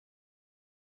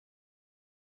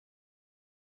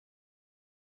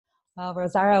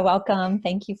Rosario, welcome.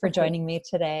 Thank you for Okay. joining me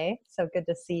today. So good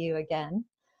to see you again.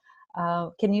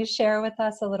 Can you share with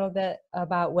us a little bit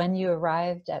about when you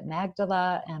arrived at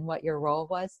Magdala and what your role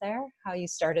was there, how you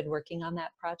started working on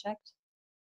that project?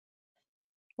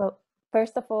 Well,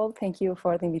 first of all, thank you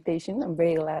for the invitation. I'm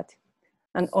very glad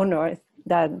and honored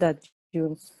that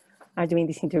you are doing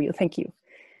this interview. Thank you.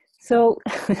 So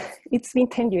it's been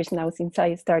 10 years now since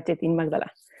I started in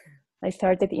Magdala. I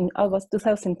started in August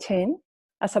 2010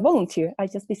 as a volunteer. I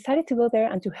just decided to go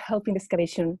there and to help in the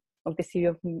excavation of the city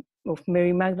of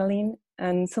Mary Magdalene.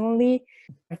 And suddenly,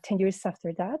 10 years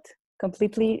after that,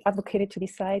 completely advocated to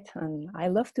this site. And I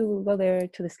love to go there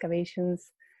to the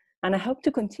excavations. And I hope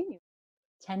to continue.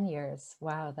 10 years.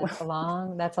 Wow, that's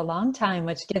a long time,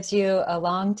 which gives you a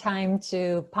long time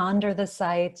to ponder the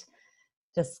site,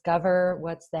 discover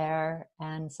what's there.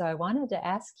 And so I wanted to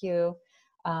ask you,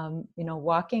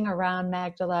 walking around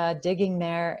Magdala, digging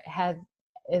there,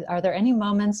 are there any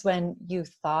moments when you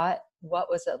thought, what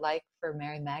was it like for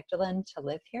Mary Magdalene to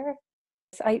live here?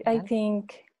 I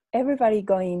think everybody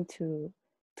going to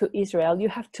Israel, you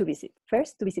have to visit.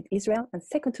 First, to visit Israel, and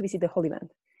second, to visit the Holy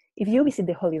Land. If you visit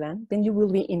the Holy Land, then you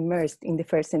will be immersed in the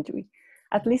first century.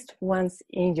 At least once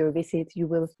in your visit, you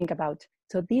will think about,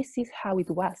 so this is how it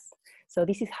was. So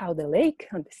this is how the lake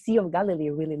and the Sea of Galilee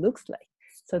really looks like.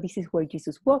 So this is where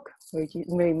Jesus walked, where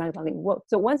Mary Magdalene walked.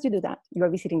 So once you do that, you are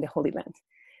visiting the Holy Land.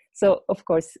 So of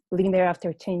course, living there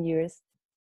after 10 years,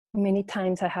 many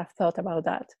times I have thought about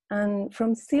that. And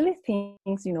from silly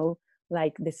things,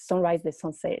 like the sunrise, the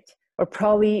sunset, or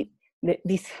probably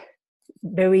these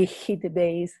very heated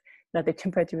days that the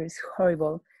temperature is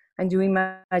horrible. And you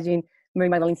imagine Mary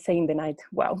Magdalene saying the night,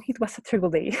 wow, it was a terrible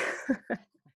day.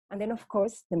 And then, of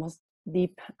course, the most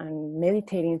deep and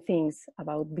meditating things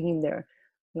about being there,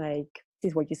 like this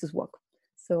is where Jesus walked.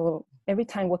 So every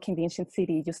time walking the ancient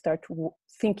city, you start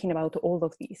thinking about all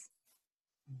of these.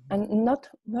 And not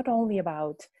only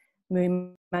about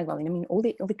Mary Magdalene, I mean, all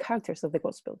the characters of the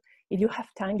gospel. If you have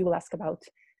time, you will ask about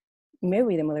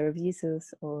Mary, the mother of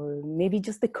Jesus, or maybe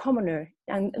just the commoner.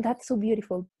 And that's so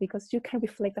beautiful because you can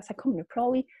reflect as a commoner.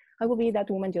 Probably I will be that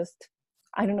woman just,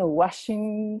 I don't know,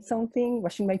 washing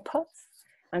my pots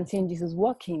and seeing Jesus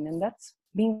walking. And that's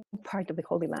being part of the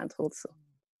Holy Land also.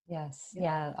 Yes.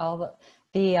 Yeah.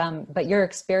 But your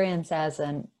experience as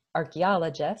an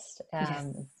archaeologist,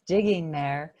 Yes. digging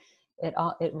there,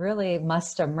 it really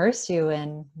must immerse you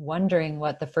in wondering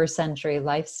what the first century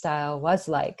lifestyle was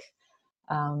like.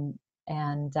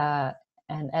 And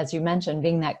as you mentioned,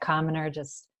 being that commoner,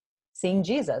 just seeing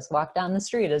Jesus walk down the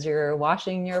street as you're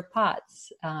washing your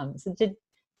pots. So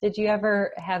did you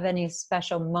ever have any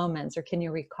special moments, or can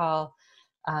you recall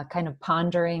kind of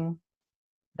pondering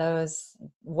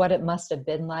what it must have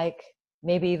been like,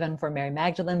 maybe even for Mary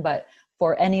Magdalene, but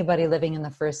for anybody living in the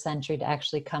first century to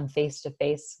actually come face to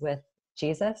face with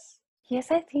Jesus? Yes,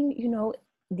 I think,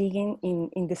 digging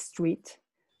in the street,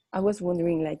 I was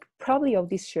wondering, like, probably all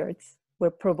these shirts were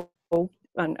provoked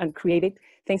and created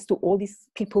thanks to all these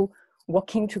people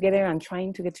walking together and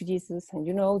trying to get to Jesus. And,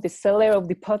 the seller of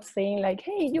the pot saying like,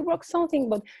 hey, you broke something,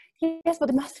 but yes, but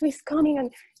the master is coming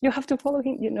and you have to follow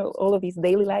him, all of these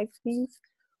daily life things.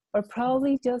 Or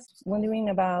probably just wondering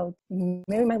about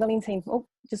Mary Magdalene saying, oh,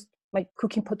 just my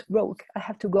cooking pot broke. I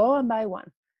have to go and buy one.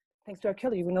 Thanks to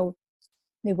archaeology,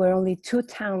 there were only 2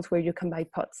 towns where you can buy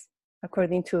pots,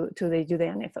 according to the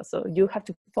Judean ethos. So you have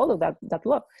to follow that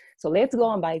law. So let's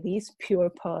go and buy these pure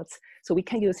pots so we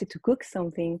can use it to cook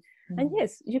something. Mm-hmm. And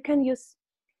yes, you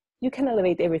can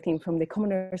elevate everything from the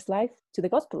commoner's life to the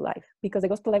gospel life, because the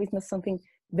gospel life is not something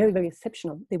very, very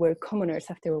exceptional. They were commoners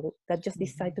after all that just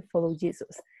decide to follow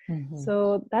Jesus. Mm-hmm.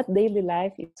 So that daily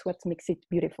life is what makes it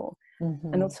beautiful.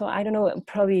 Mm-hmm. And also, I don't know,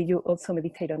 probably you also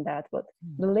meditate on that, but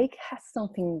the lake has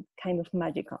something kind of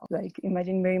magical. Like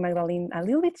imagine Mary Magdalene a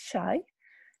little bit shy,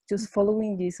 just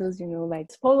following Jesus, like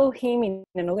follow him in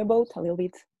another boat a little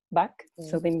bit back,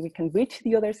 so then we can reach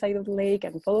the other side of the lake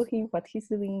and follow him, what he's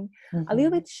doing. A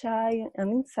little bit shy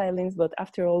and in silence, but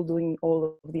after all doing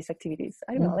all of these activities.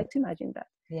 I don't know, I like to imagine that.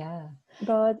 Yeah.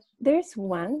 But there's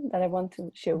one that I want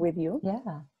to share with you.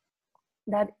 Yeah.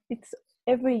 That it's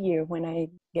every year when I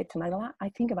get to Magdala, I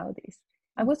think about this.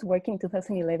 I was working in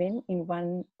 2011 in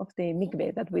one of the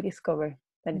mikveh that we discovered,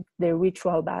 that the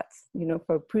ritual baths,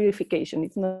 for purification.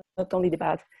 It's not only the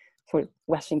bath for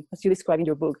washing, as you describe in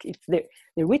your book, it's the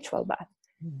ritual bath.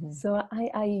 Mm-hmm. So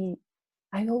I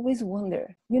always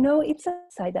wonder, it's a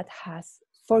site that has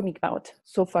 4 mikvahot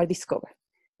so far discovered.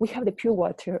 We have the pure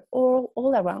water all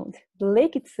around. The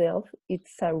lake itself,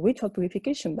 it's a ritual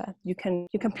purification bath. You can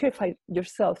purify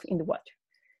yourself in the water.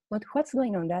 But what's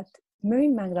going on that Mary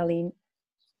Magdalene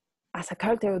as a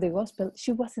character of the gospel,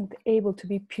 she wasn't able to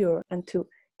be pure and to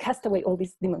cast away all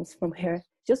these demons from her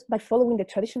just by following the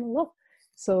traditional law.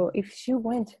 So if she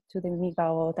went to the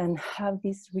mikvah and have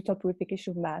this ritual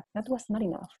purification bath, that was not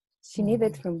enough. She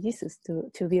needed from Jesus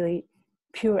to be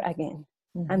pure again.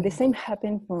 And the same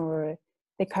happened for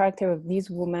the character of this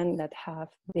woman that have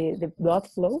the blood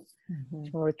flow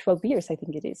for 12 years, I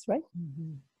think it is, right?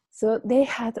 So they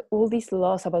had all these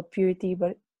laws about purity,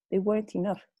 but they weren't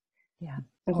enough. Yeah.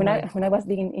 And when I was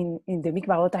digging in the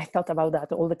mikvah, I thought about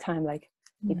that all the time, like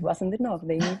it wasn't enough.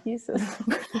 They need Jesus.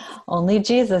 Only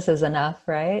Jesus is enough,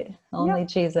 right? Only Yeah.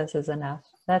 Jesus is enough.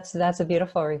 That's a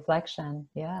beautiful reflection.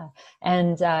 Yeah.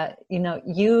 And you know,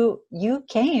 you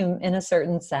came in a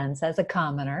certain sense as a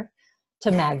commoner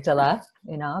to Magdala,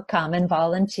 you know, common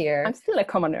volunteer. I'm still a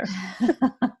commoner.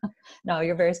 No,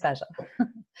 you're very special.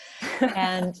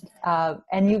 And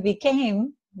you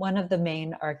became one of the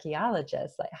main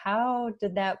archaeologists. Like, how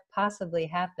did that possibly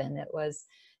happen? It was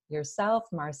yourself,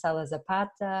 Marcela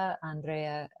Zapata,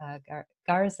 Andrea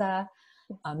Garza,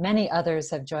 many others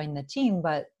have joined the team,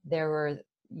 but there were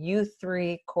you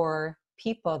three core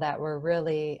people that were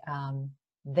really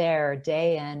there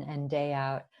day in and day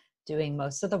out, doing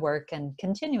most of the work and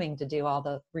continuing to do all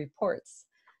the reports.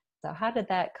 So how did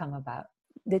that come about?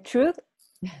 The truth,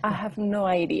 I have no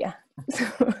idea.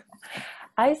 So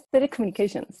I studied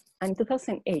communications, and in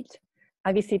 2008,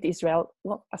 I visited Israel,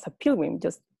 well, as a pilgrim,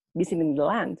 just visiting the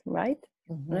land, right?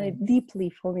 And I deeply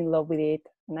fall in love with it,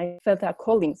 and I felt a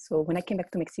calling. So when I came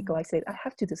back to Mexico, I said, I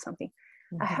have to do something.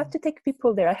 I have to take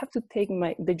people there. I have to take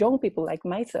the young people like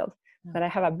myself, that I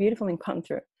have a beautiful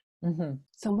encounter.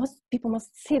 So most people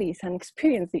must see this and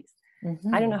experience this.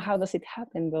 I don't know how does it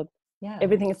happen, but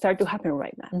everything started to happen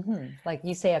right now. Like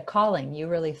you say, a calling. You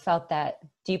really felt that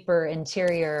deeper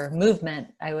interior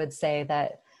movement, I would say,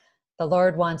 that the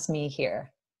Lord wants me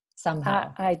here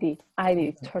somehow. I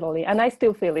did totally. And I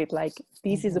still feel it, like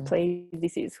this is the place,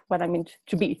 this is what I'm meant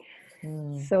to be.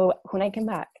 So when I came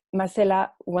back,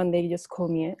 Marcela one day just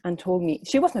called me and told me,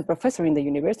 she was my professor in the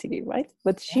university, right?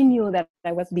 But she knew that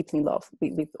I was deeply in love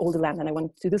with all the land and I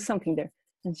wanted to do something there.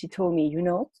 And she told me, you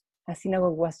know, a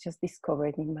synagogue was just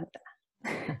discovered in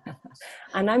Magdala.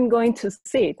 And I'm going to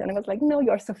see it. And I was like, no, you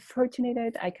are so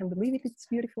fortunate. I can believe it. It's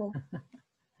beautiful.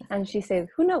 And she said,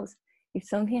 who knows? If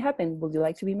something happened, would you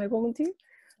like to be my volunteer?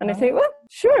 And I said, well,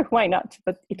 sure, why not?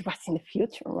 But it was in the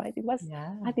future, right? It was,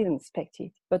 I didn't expect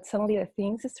it. But suddenly the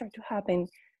things started to happen.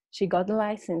 She got the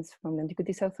license from the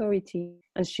Antiquities Authority,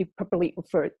 and she properly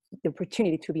offered the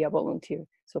opportunity to be a volunteer.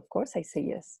 So of course I say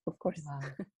yes, of course.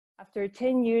 Wow. After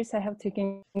 10 years, I have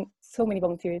taken so many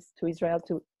volunteers to Israel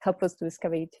to help us to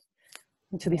excavate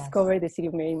and to discover the city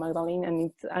of Mary Magdalene.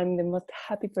 And I'm the most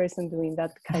happy person doing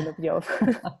that kind of job.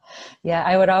 Yeah,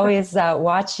 I would always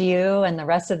watch you and the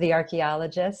rest of the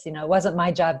archaeologists. You know, it wasn't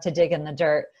my job to dig in the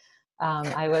dirt.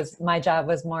 My job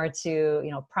was more to,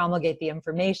 you know, promulgate the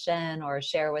information or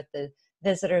share with the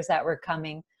visitors that were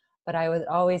coming. But I would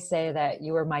always say that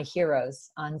you were my heroes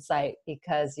on site,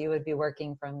 because you would be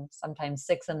working from sometimes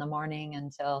 6 a.m.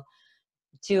 until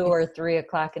 2 or 3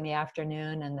 o'clock in the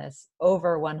afternoon in this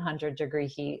over 100-degree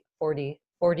heat, 40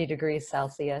 degrees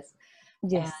Celsius.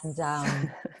 Yes.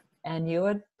 And you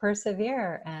would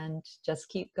persevere and just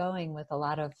keep going with a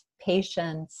lot of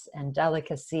patience and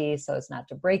delicacy, so as not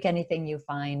to break anything you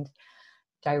find,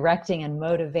 directing and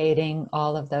motivating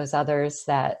all of those others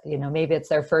that, you know, maybe it's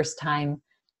their first time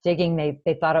digging.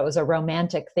 They thought it was a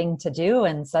romantic thing to do,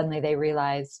 and suddenly they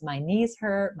realize my knees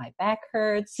hurt, my back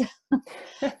hurts.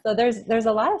 So there's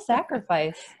a lot of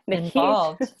sacrifice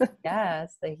involved.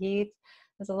 Yes, the heat.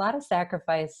 There's a lot of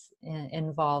sacrifice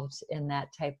involved in that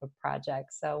type of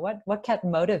project. So what kept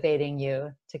motivating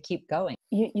you to keep going?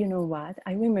 You know what?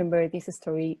 I remember this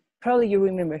story. Probably you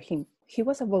remember him. He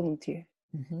was a volunteer.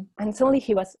 And suddenly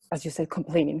he was, as you said,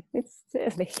 complaining. It's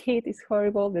the heat is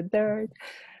horrible, the dirt.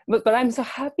 But I'm so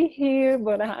happy here,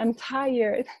 but I'm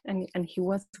tired. And he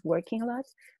was working a lot.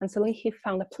 And suddenly he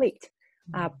found a plate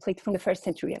from the first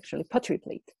century, actually, pottery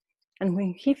plate. And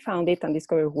when he found it and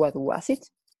discovered what was it,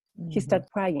 he started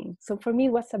crying. So for me,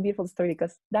 it was a beautiful story,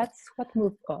 because that's what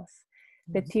moved us.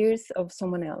 The tears of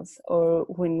someone else, or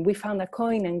when we found a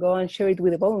coin and go and share it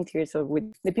with the volunteers or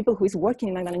with the people who is working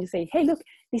in Magdalene, and you say, hey, look,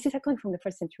 this is a coin from the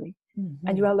first century.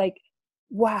 And you are like,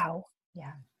 wow.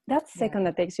 Yeah. That second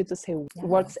that takes you to say,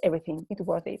 worth everything, it's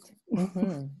worth it.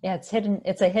 Yeah, it's hidden.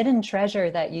 It's a hidden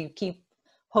treasure that you keep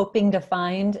hoping to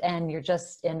find, and you're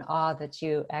just in awe that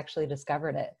you actually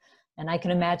discovered it. And I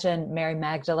can imagine Mary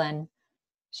Magdalene,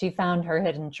 she found her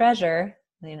hidden treasure,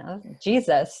 you know,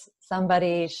 Jesus,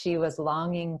 somebody she was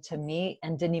longing to meet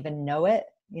and didn't even know it,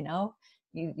 you know.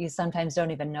 you sometimes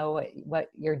don't even know what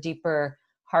your deeper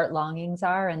heart longings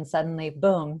are, and suddenly,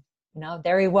 boom,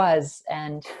 there he was.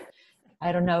 And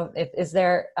I don't know if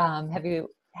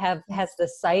has the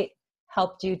sight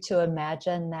helped you to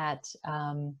imagine that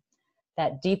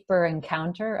that deeper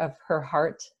encounter of her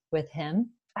heart with him?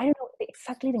 I don't know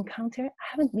exactly the encounter. I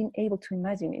haven't been able to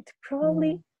imagine it.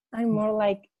 Probably I'm more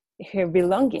like her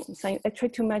belongings. I try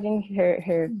to imagine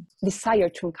her desire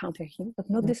to encounter him, but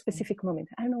not the specific moment.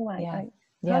 I don't know why.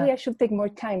 Probably I should take more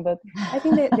time, but I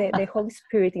think the Holy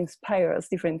Spirit inspires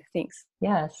different things.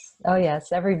 Yes. Oh,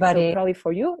 yes. Everybody. So probably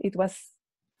for you, it was.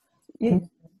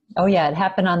 Oh, yeah. It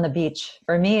happened on the beach.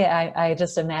 For me, I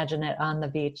just imagine it on the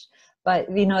beach. But,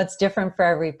 it's different for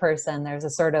every person. There's a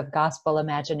sort of gospel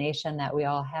imagination that we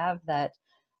all have that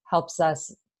helps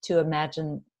us to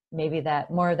imagine maybe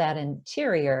that more of that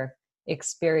interior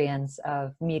experience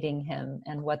of meeting him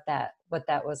and what that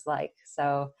was like.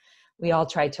 So we all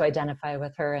try to identify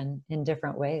with her in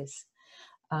different ways.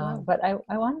 But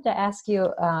I wanted to ask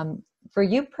you, for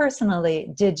you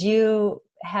personally, did you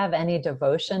have any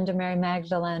devotion to Mary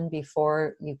Magdalene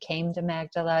before you came to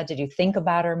Magdala? Did you think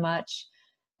about her much?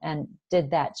 And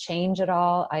did that change at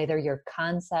all, either your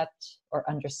concept or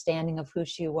understanding of who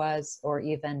she was, or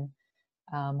even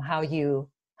how you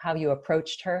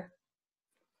approached her?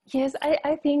 Yes,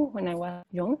 I think when I was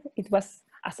young, it was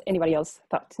as anybody else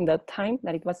thought in that time,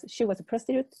 that she was a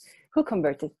prostitute who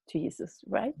converted to Jesus,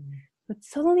 right? But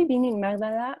suddenly being in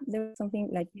Magdala, there was something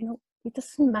like, it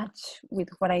doesn't match with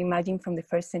what I imagined from the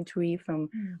first century, from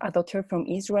a daughter from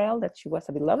Israel, that she was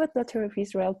a beloved daughter of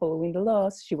Israel, following the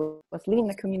laws. She was living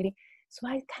in a community. So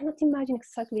I cannot imagine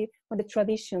exactly what the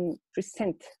tradition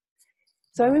present.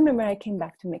 So I remember I came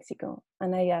back to Mexico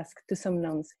and I asked to some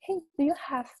nuns, hey, do you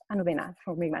have a novena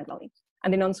for Mary Magdalene?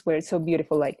 And the nuns were so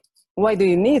beautiful, like, why do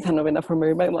you need a novena for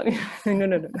Mary Magdalene?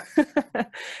 No.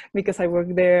 Because I work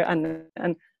there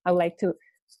and I like to,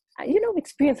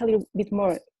 experience a little bit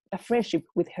more a friendship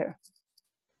with her.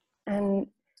 And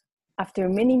after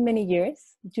many, many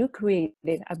years, you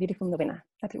created a beautiful novena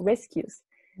that rescues.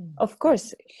 Of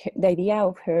course, the idea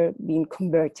of her being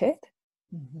converted,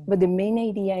 but the main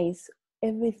idea is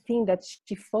everything that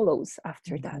she follows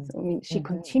after that. I mean, she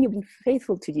continued being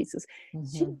faithful to Jesus.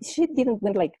 She didn't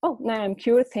went like, oh, now I'm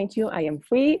cured, thank you, I am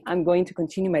free, I'm going to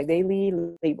continue my daily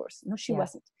labors. No, she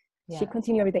wasn't. She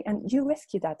continued every day, and you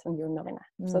rescue that on your novena.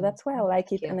 So that's why I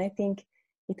like it, and I think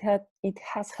it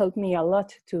has helped me a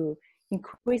lot to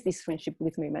increase this friendship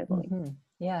with Mary Magdalene.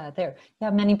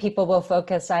 Many people will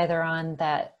focus either on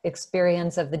that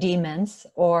experience of the demons,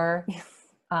 or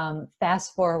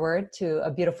fast forward to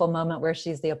a beautiful moment where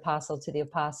she's the apostle to the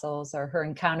apostles, or her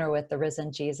encounter with the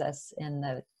risen Jesus in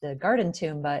the garden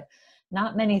tomb. But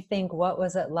not many think, what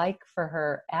was it like for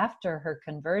her after her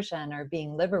conversion, or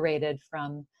being liberated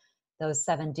from those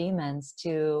 7 demons,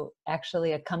 to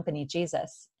actually accompany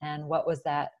Jesus? And what was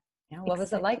that, what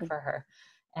was it like for her?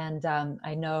 And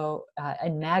I know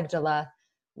in Magdala,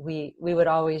 we would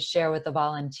always share with the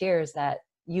volunteers that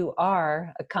you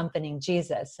are accompanying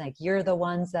Jesus. Like, you're the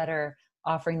ones that are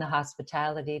offering the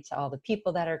hospitality to all the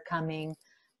people that are coming,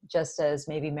 just as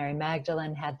maybe Mary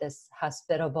Magdalene had this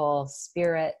hospitable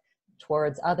spirit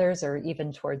towards others, or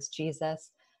even towards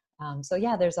Jesus.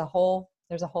 There's a whole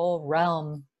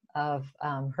realm of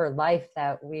her life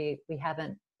that we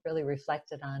haven't really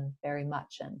reflected on very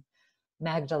much. And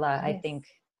Magdala, I think,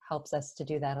 helps us to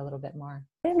do that a little bit more.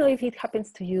 I don't know if it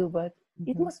happens to you, but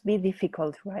it must be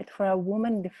difficult, right, for a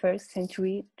woman in the first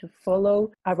century to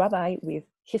follow a rabbi with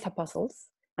his apostles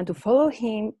and to follow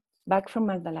him back from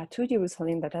Magdala to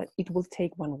Jerusalem, that it will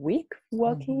take 1 week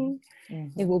walking.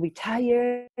 It will be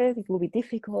tired, it will be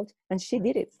difficult. And she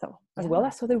did it, so, as well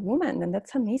as other women. And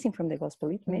that's amazing from the gospel.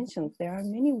 It mentions there are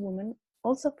many women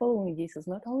also following Jesus,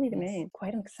 not only the men.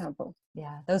 Quite an example.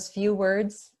 Yeah, those few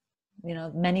words,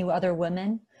 many other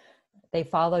women, they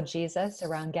followed Jesus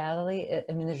around Galilee.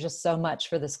 I mean, there's just so much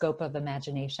for the scope of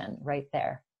imagination right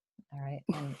there. All right.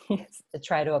 And to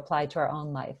try to apply to our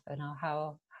own life.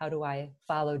 How do I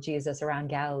follow Jesus around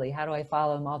Galilee? How do I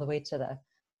follow him all the way to the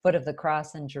foot of the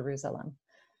cross in Jerusalem?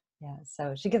 Yeah.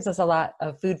 So she gives us a lot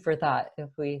of food for thought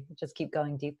if we just keep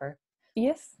going deeper.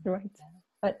 Yes, right.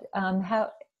 But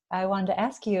I wanted to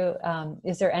ask you,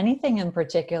 is there anything in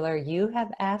particular you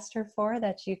have asked her for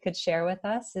that you could share with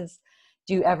us?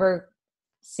 Do you ever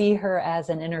see her as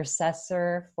an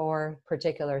intercessor for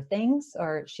particular things,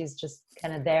 or she's just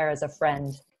kind of there as a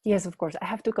friend? Yes, of course. I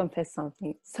have to confess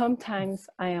something. Sometimes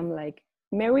I am like,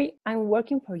 Mary, I'm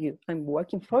working for you. I'm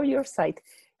working for your site.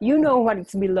 you know what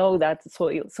is below that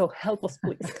soil, so help us,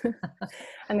 please.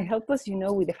 And help us,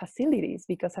 with the facilities,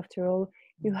 because after all,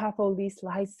 you have all these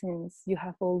license, you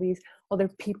have all these other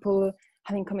people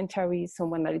having commentaries,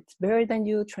 someone that it's better than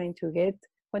you trying to get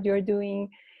what you're doing,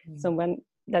 someone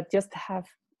that just have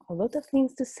a lot of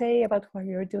things to say about what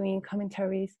you're doing,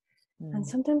 commentaries, and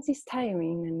sometimes it's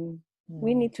tiring, and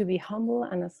we need to be humble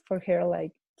and ask for her,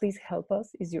 like, please help us,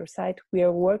 it's your site, we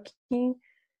are working,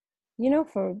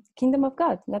 for kingdom of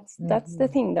God. That's the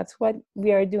thing, that's what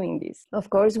we are doing this.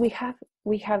 Of course, we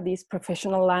have this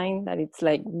professional line that it's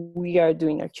like, we are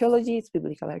doing archaeology, it's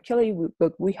biblical archaeology,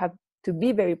 but we have to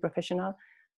be very professional.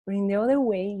 But in the other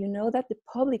way, that the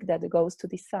public that goes to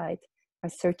this site are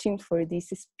searching for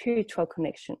this spiritual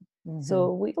connection.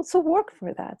 So we also work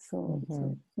for that. So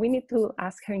we need to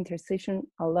ask her intercession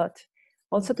a lot,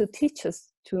 also to teach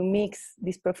us to mix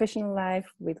this professional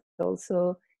life with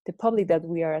also the public that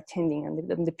we are attending,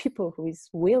 and the people who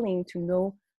is willing to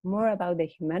know more about the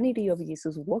humanity of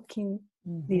Jesus walking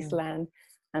this land,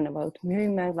 and about Mary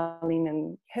Magdalene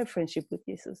and her friendship with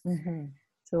Jesus.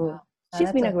 So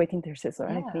she's been a great intercessor,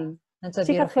 I think.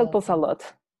 She has helped us a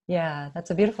lot. Yeah,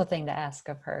 that's a beautiful thing to ask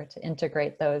of her, to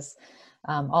integrate those,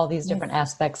 all these different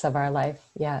aspects of our life.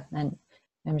 Yeah, and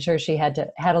I'm sure she had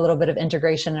a little bit of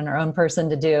integration in her own person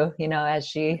to do, as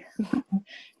she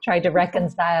tried to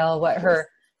reconcile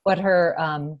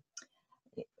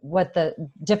what the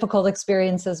difficult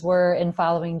experiences were in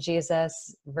following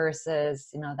Jesus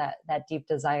versus, that deep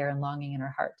desire and longing in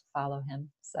her heart to follow him.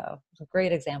 So it's a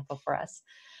great example for us.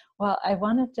 Well, I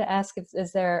wanted to ask,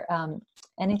 is there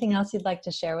anything else you'd like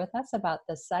to share with us about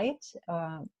the site?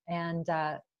 And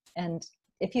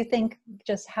if you think,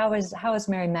 just how is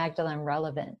Mary Magdalene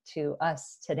relevant to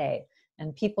us today,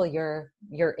 and people your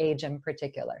age in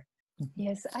particular?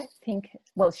 Yes, I think,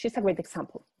 well, she's a great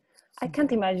example. I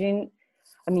can't imagine,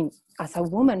 as a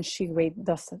woman, she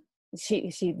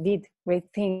did great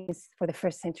things for the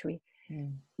first century.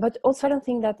 But also, I don't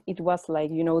think that it was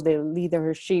like, the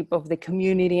leadership of the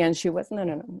community, and she was,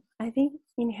 no. I think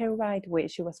in her right way,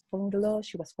 she was following the law,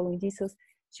 she was following Jesus,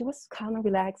 she was calm and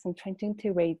relaxed and trying to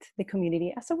integrate the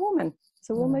community as a woman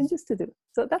used to do.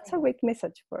 So that's a great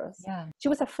message for us. Yeah. She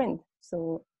was a friend,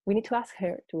 so we need to ask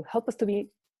her to help us to be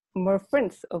more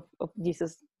friends of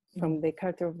Jesus, from the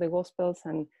character of the Gospels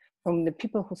and from the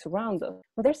people who surround us.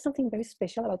 But there's something very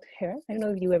special about her. I don't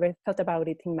know if you ever thought about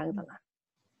it in Magdala.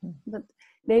 But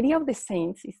the idea of the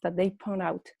saints is that they point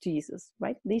out to Jesus,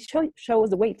 right? They show us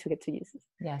the way to get to Jesus.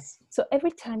 Yes. So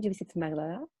every time you visit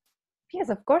Magdala, yes,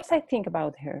 of course I think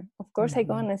about her. Of course I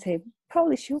go on and say,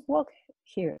 probably she'll walk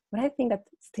here. But I think that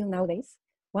still nowadays,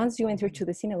 once you enter to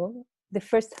the synagogue, the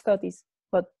first thought is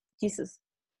what Jesus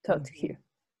taught here.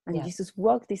 And Jesus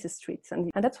walked these streets. And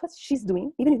that's what she's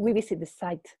doing. Even if we visit the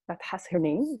site that has her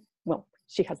name, well,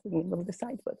 she has the name of the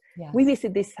site, but we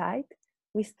visit this site,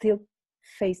 we still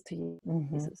face to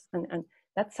Jesus. And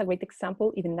that's a great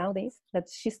example, even nowadays, that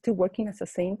she's still working as a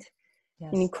saint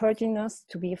in encouraging us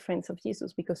to be friends of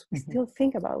Jesus, because we still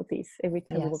think about this every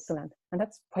time we walk the land. And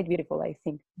that's quite beautiful, I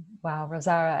think. Wow,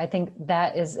 Rosaura, I think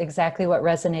that is exactly what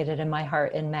resonated in my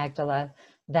heart in Magdala,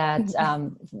 that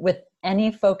with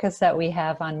any focus that we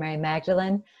have on Mary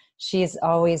Magdalene, she's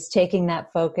always taking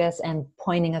that focus and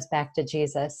pointing us back to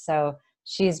Jesus. So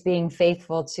she's being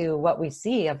faithful to what we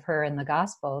see of her in the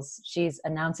Gospels. She's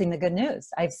announcing the good news.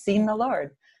 I've seen the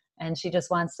Lord. And she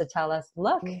just wants to tell us,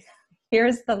 look,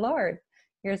 here's the Lord.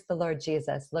 Here's the Lord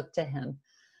Jesus. Look to him.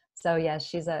 So yes,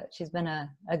 she's been a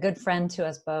good friend to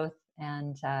us both,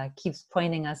 and keeps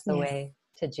pointing us the way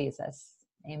to Jesus.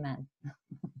 Amen.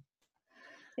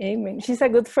 Amen. She's a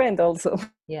good friend also.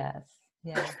 Yes.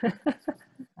 Yeah.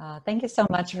 Thank you so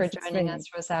much for joining us,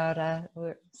 Rosaura.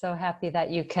 We're so happy that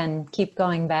you can keep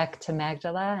going back to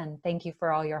Magdala, and thank you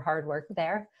for all your hard work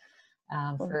there,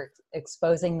 for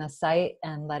exposing the site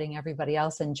and letting everybody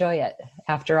else enjoy it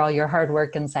after all your hard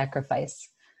work and sacrifice.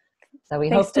 So we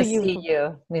hope to see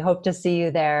you. We hope to see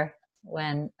you there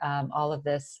when all of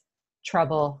this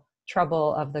trouble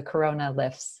of the corona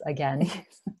lifts again.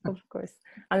 Yes, of course.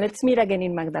 And let's meet again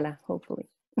in Magdala, hopefully.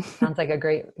 Sounds like a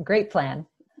great plan.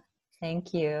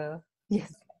 Thank you.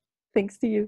 Yes. Thanks to you.